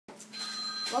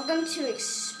Welcome to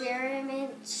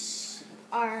Experiments,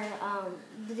 our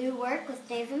blue work with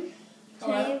Davin.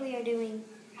 Today we are doing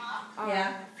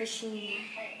fishing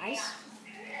ice.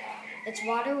 It's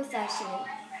water with ice in it,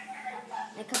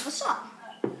 and a cup of salt.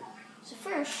 So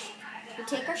first, we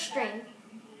take our string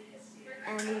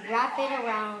and we wrap it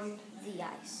around the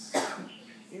ice.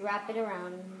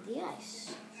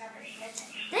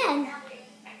 Then,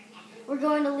 we're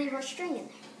going to leave our string in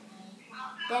there.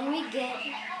 Then we get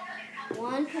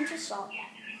 1 pinch of salt,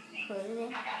 put it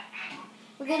in.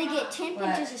 We're going to get 10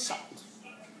 pinches of salt.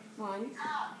 1,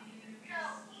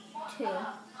 2,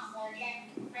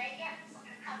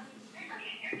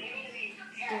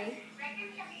 3,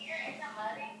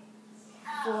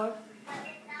 4,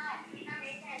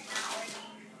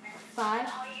 5,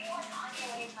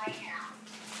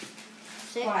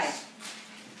 6,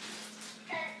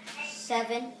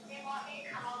 7,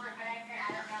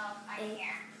 8.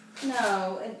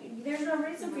 No, and there's no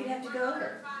reason for you to have to go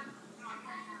over.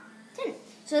 10.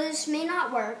 So this may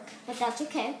not work, but that's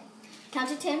okay. Count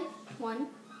to 10. 1,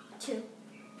 2,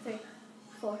 3,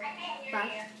 4,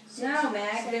 5, 6. No,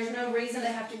 Mag, there's no reason to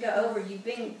have to go over. You've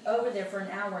been over there for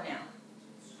an hour now.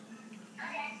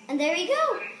 And there you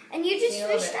go. And you just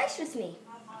fished ice with me.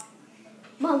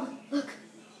 Mom, look.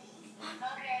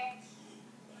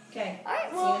 Okay. All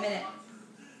right, See you in a minute.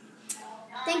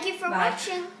 Thank you for Bye.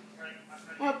 watching.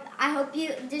 I hope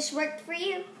this worked for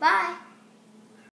you. Bye.